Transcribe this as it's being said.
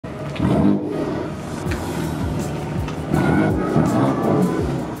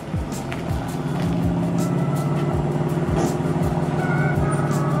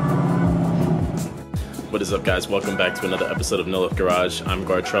What is up, guys? Welcome back to another episode of NoLiftGarage. I'm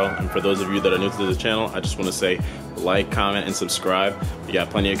Gartrell, and for those of you that are new to the channel, I just want to say like, comment, and subscribe. We got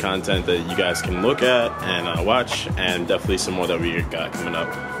plenty of content that you guys can look at and watch, and definitely some more that we got coming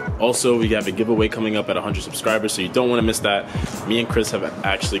up. Also, we have a giveaway coming up at 100 subscribers, so you don't want to miss that. Me and Chris have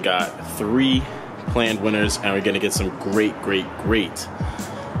actually got 3 planned winners, and we're going to get some great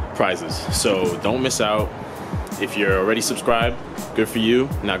prizes. So don't miss out. If you're already subscribed, good for you.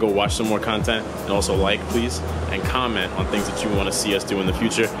 Now go watch some more content, and also like, please, and comment on things that you want to see us do in the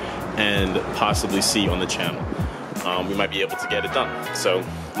future and possibly see on the channel. We might be able to get it done, so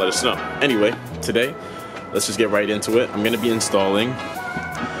let us know. Anyway, today, let's just get right into it. I'm going to be installing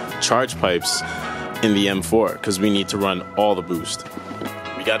charge pipes in the M4 because we need to run all the boost.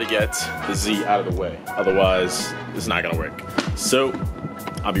 We got to get the Z out of the way, otherwise it's not going to work. So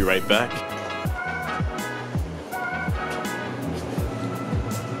I'll be right back.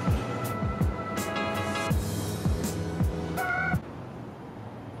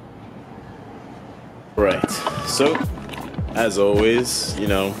 Right, so as always, you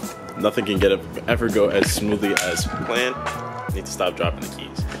know, nothing can ever go as smoothly as planned. I need to stop dropping the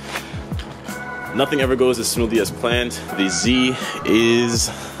keys. Nothing ever goes as smoothly as planned. The Z is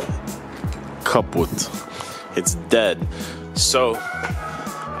kaput. It's dead. So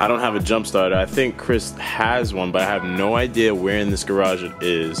I don't have a jump starter. I think Chris has one, but I have no idea where in this garage it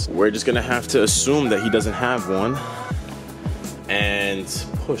is. We're just gonna have to assume that he doesn't have one and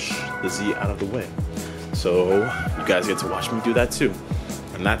push the Z out of the way. So you guys get to watch me do that too.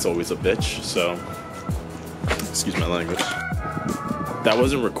 And that's always a bitch, so excuse my language. That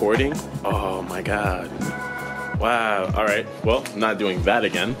wasn't recording? Oh my god. Wow, alright, well, I'm not doing that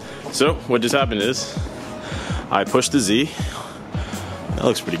again. So what just happened is, I pushed the Z. That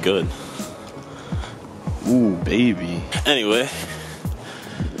looks pretty good. Ooh, baby. Anyway,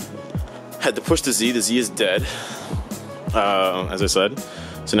 had to push the Z is dead. As I said.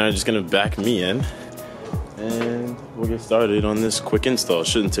 So now you're just gonna back me in, and we'll get started on this quick install. It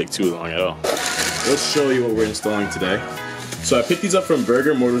shouldn't take too long at all. Let's show you what we're installing today. So I picked these up from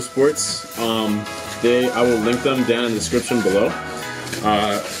Burger Motorsports. I will link them down in the description below.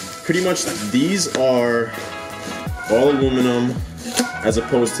 Pretty much these are all aluminum as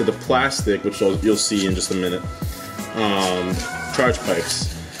opposed to the plastic, which you'll see in just a minute, charge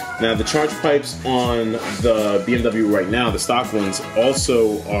pipes. Now the charge pipes on the BMW right now, the stock ones,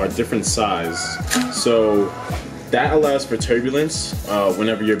 also are different size. So that allows for turbulence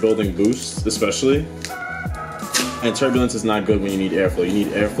whenever you're building boosts, especially. And turbulence is not good when you need airflow. You need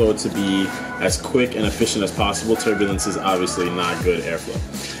airflow to be as quick and efficient as possible. Turbulence is obviously not good airflow.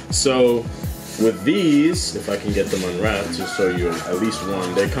 So with these, if I can get them unwrapped to show you at least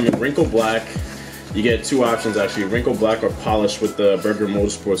one, they come in wrinkle black. You get 2 options actually, wrinkle black or polished with the Burger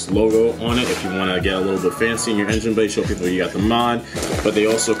Motorsports logo on it if you want to get a little bit fancy in your engine bay, show people you got the mod. But they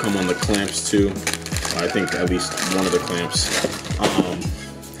also come on the clamps too. I think at least one of the clamps.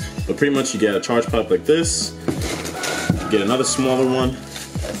 But pretty much you get a charge pipe like this, you get another smaller one,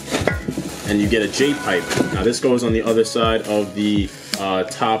 and you get a J pipe. Now this goes on the other side of the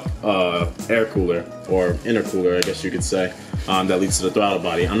top air cooler, or intercooler I guess you could say, that leads to the throttle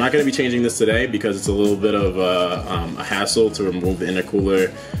body. I'm not going to be changing this today because it's a little bit of a hassle to remove the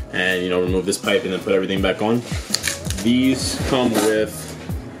intercooler and, you know, remove this pipe and then put everything back on. These come with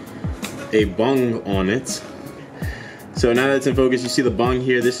a bung on it. So now that it's in focus, you see the bung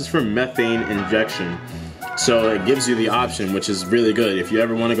here. This is for methane injection. So it gives you the option, which is really good. If you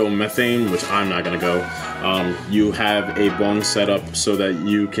ever want to go methane, which I'm not going to go, you have a bung set up so that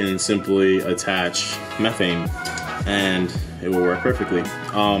you can simply attach methane and it will work perfectly.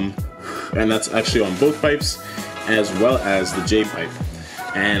 And that's actually on both pipes as well as the J pipe.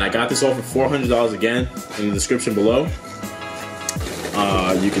 And I got this all for $400 again in the description below.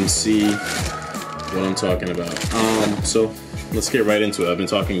 You can see what I'm talking about. So let's get right into it. I've been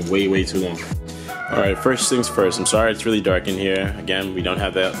talking way too long. Alright, first things first, I'm sorry it's really dark in here. Again, we don't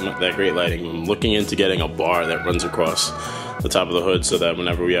have that great lighting. I'm looking into getting a bar that runs across the top of the hood so that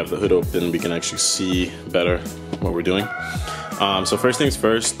whenever we have the hood open, we can actually see better what we're doing. So first things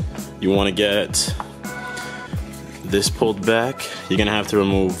first, you want to get this pulled back. You're going to have to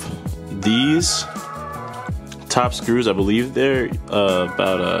remove these top screws. I believe they're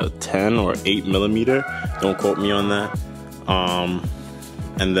about a 10 or 8 millimeter. Don't quote me on that.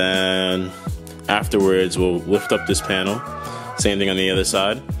 And then afterwards, we'll lift up this panel. Same thing on the other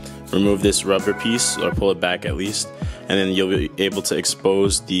side. Remove this rubber piece, or pull it back at least, and then you'll be able to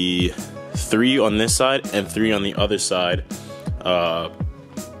expose the 3 on this side and 3 on the other side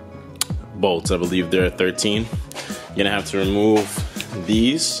bolts. I believe they're 13. You're gonna have to remove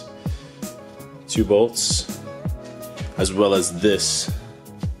these 2 bolts, as well as this.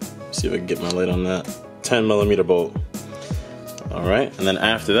 See if I can get my light on that. 10mm bolt. All right, and then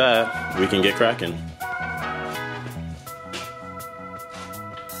after that, we can get cracking.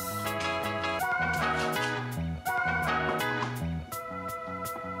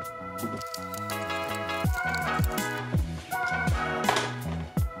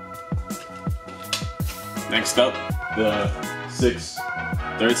 Next up, the 6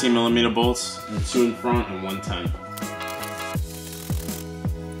 13mm bolts, 2 in front and 1 10.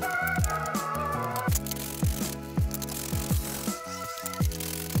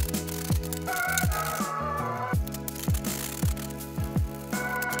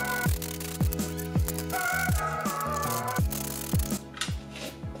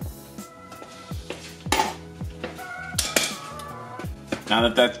 Now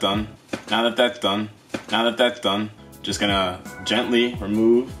that that's done, just gonna gently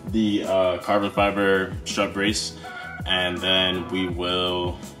remove the carbon fiber strut brace, and then we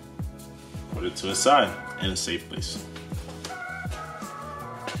will put it to the side in a safe place.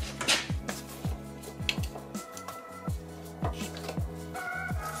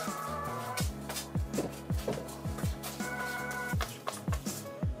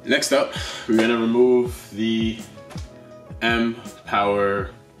 Next up, we're gonna remove the M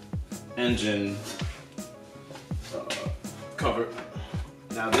Power engine cover.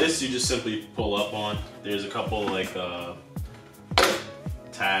 Now this you just simply pull up on. There's a couple like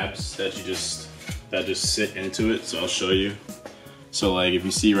tabs that just sit into it, so I'll show you. So like if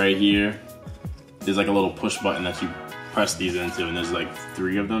you see right here, there's like a little push button that you press these into, and there's like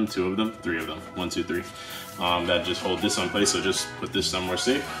 3 of them, 2 of them, 3 of them, 1, 2, 3, that just hold this in place. So just put this somewhere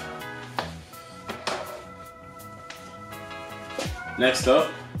safe. Next up,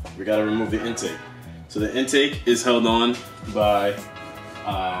 we gotta remove the intake. So the intake is held on by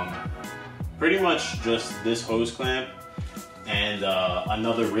pretty much just this hose clamp and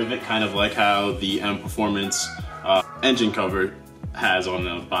another rivet, kind of like how the M Performance engine cover has on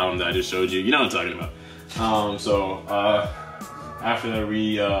the bottom that I just showed you. You know what I'm talking about. After that,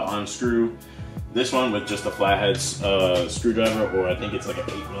 we unscrew this one with just a flathead screwdriver, or I think it's like an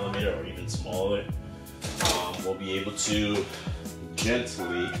 8mm or even smaller. We'll be able to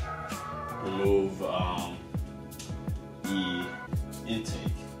gently remove the intake.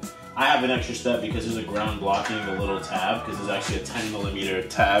 I have an extra step because there's a ground blocking the little tab, because there's actually a 10mm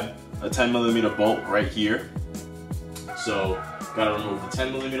tab, a 10mm bolt right here. So gotta remove the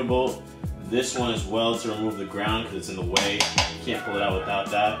 10mm bolt. This one as well to remove the ground because it's in the way. You can't pull it out without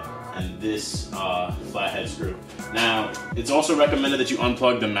that. And this flathead screw. Now, it's also recommended that you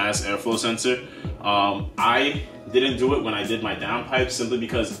unplug the mass airflow sensor. I didn't do it when I did my downpipe simply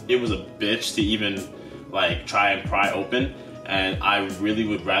because it was a bitch to even like try and pry open, and I really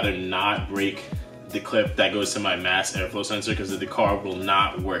would rather not break the clip that goes to my mass airflow sensor because the car will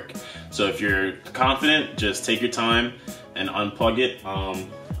not work. So if you're confident, just take your time and unplug it.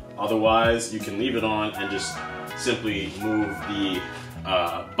 Otherwise, you can leave it on and just simply move the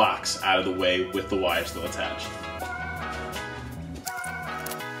box out of the way with the wire still attached.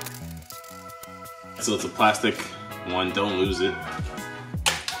 So it's a plastic one, don't lose it.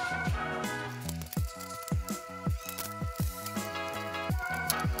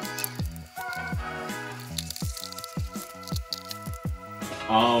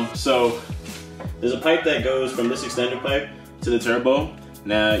 So there's a pipe that goes from this extender pipe to the turbo.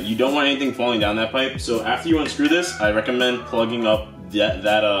 Now you don't want anything falling down that pipe, so after you unscrew this, I recommend plugging up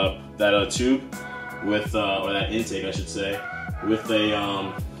that tube with, or that intake I should say, with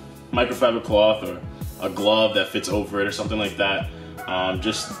a microfiber cloth or a glove that fits over it or something like that.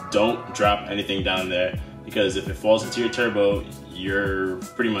 Just don't drop anything down there, because if it falls into your turbo, you're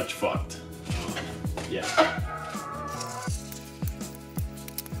pretty much fucked. Yeah.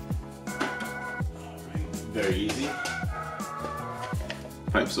 Very easy.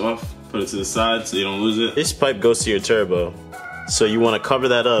 Pipe's off, put it to the side so you don't lose it. This pipe goes to your turbo, so you want to cover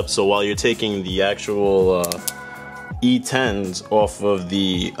that up so while you're taking the actual E10s off of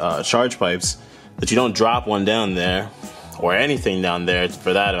the charge pipes, that you don't drop one down there, or anything down there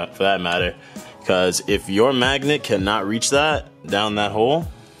for that matter, because if your magnet cannot reach that down that hole,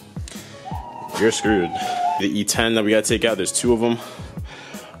 you're screwed. The E10 that we gotta take out, there's 2 of them.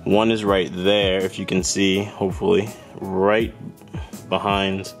 One is right there, if you can see, hopefully, right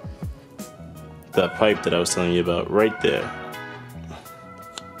behind that pipe that I was telling you about, right there.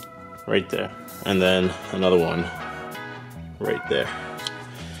 Right there. And then another one right there.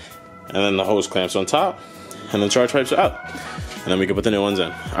 And then the hose clamps on top, and the charge pipes are out. And then we can put the new ones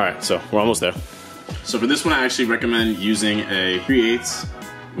in. All right, so we're almost there. So for this one, I actually recommend using a 3/8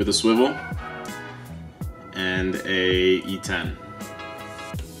 with a swivel. and a E10.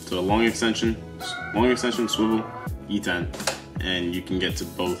 So a long extension swivel, E10, and you can get to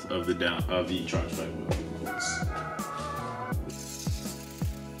both of the charge pipe ports.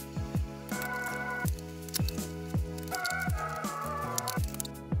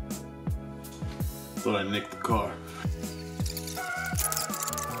 Thought I nicked the car.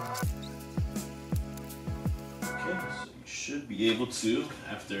 Okay, so you should be able to,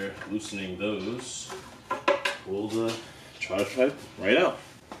 after loosening those, pull the charge pipe right out.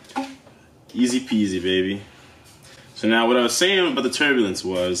 Easy peasy, baby. So now what I was saying about the turbulence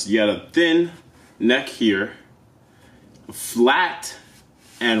was you had a thin neck here, a flat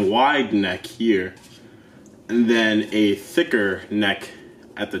and wide neck here, and then a thicker neck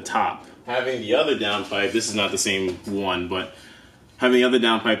at the top. Having the other downpipe, this is not the same one, but having the other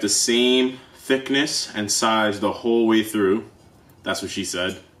downpipe the same thickness and size the whole way through. That's what she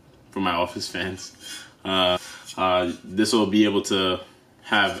said for my office fans. This will be able to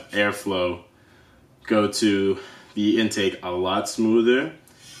have airflow go to the intake a lot smoother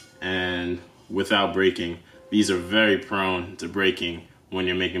and without breaking. These are very prone to breaking when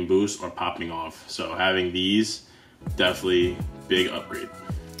you're making boost or popping off. So having these, definitely big upgrade.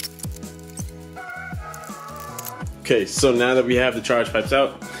 Okay, so now that we have the charge pipes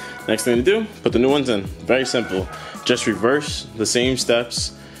out, next thing to do, put the new ones in. Very simple. Just reverse the same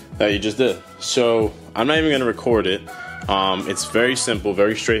steps that you just did. So I'm not even gonna record it. It's very simple,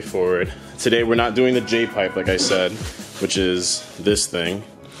 very straightforward. Today we're not doing the J pipe like I said, which is this thing.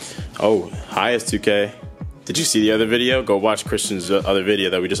 Oh, hi S2K. Did you see the other video? Go watch Christian's other video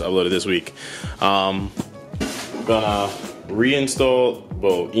that we just uploaded this week. Gonna install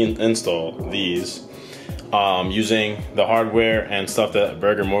these using the hardware and stuff that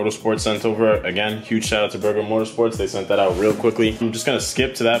Burger Motorsports sent over. Again, huge shout out to Burger Motorsports. They sent that out real quickly. I'm just gonna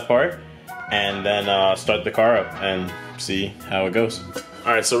skip to that part and then start the car up and see how it goes.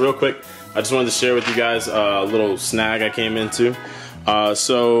 All right, so real quick, I just wanted to share with you guys a little snag I came into.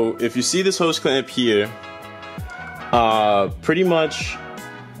 So if you see this hose clamp here, pretty much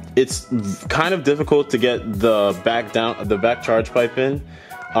it's kind of difficult to get the back charge pipe in.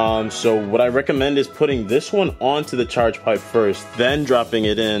 So what I recommend is putting this one onto the charge pipe first, then dropping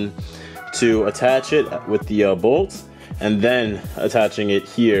it in to attach it with the bolts, and then attaching it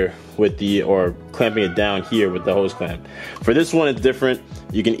here with or clamping it down here with the hose clamp. For this one, it's different.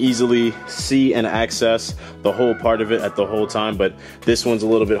 You can easily see and access the whole part of it at the whole time, but this one's a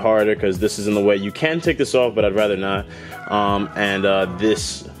little bit harder because this is in the way. You can take this off, but I'd rather not.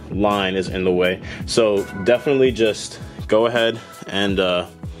 This line is in the way. So definitely just go ahead and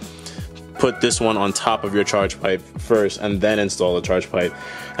put this one on top of your charge pipe first and then install the charge pipe.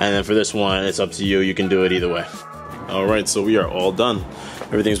 And then for this one, it's up to you. You can do it either way. All right, so we are all done.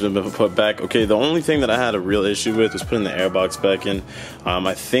 Everything's been put back. Okay, the only thing that I had a real issue with was putting the airbox back in.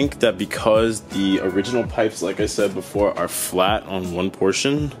 I think that because the original pipes, like I said before, are flat on one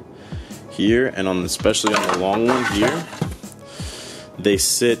portion here, and especially on the long one here, they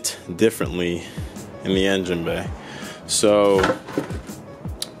sit differently in the engine bay. So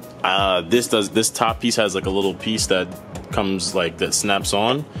this top piece has like a little piece that comes that snaps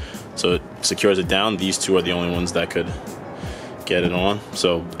on, so it secures it down. These two are the only ones that could get it on.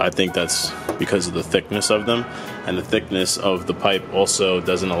 So I think that's because of the thickness of them, and the thickness of the pipe also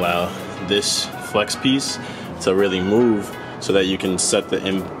doesn't allow this flex piece to really move, so that you can set the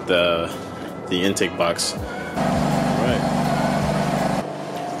intake box.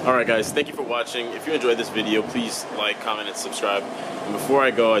 Alright guys, thank you for watching. If you enjoyed this video, please like, comment, and subscribe. And before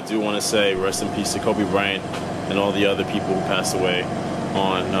I go, I do want to say rest in peace to Kobe Bryant and all the other people who passed away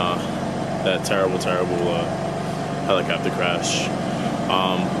on that terrible helicopter crash.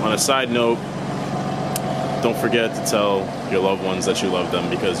 On a side note, don't forget to tell your loved ones that you love them,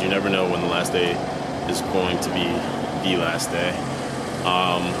 because you never know when the last day is going to be the last day.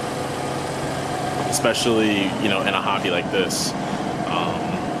 Especially, in a hobby like this.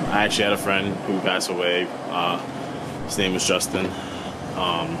 I actually had a friend who passed away. His name was Justin.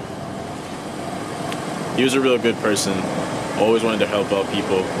 He was a real good person. Always wanted to help out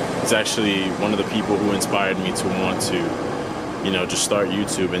people. He's actually one of the people who inspired me to want to, just start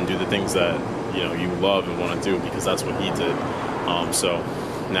YouTube and do the things that, you love and want to do, because that's what he did. So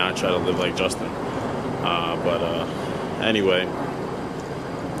now I try to live like Justin. Anyway,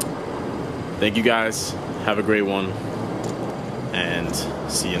 thank you guys. Have a great one. And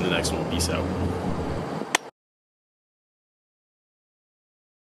see you in the next one. Peace out.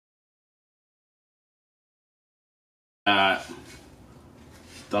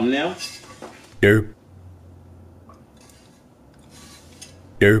 Thumbnail? Yep.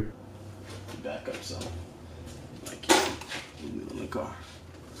 Back up some. car.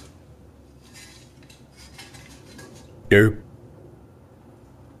 Derp.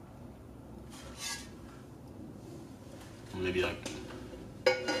 Maybe like.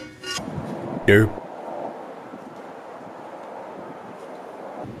 Derp.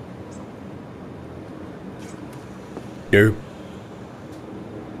 Derp.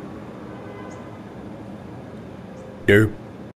 Derp.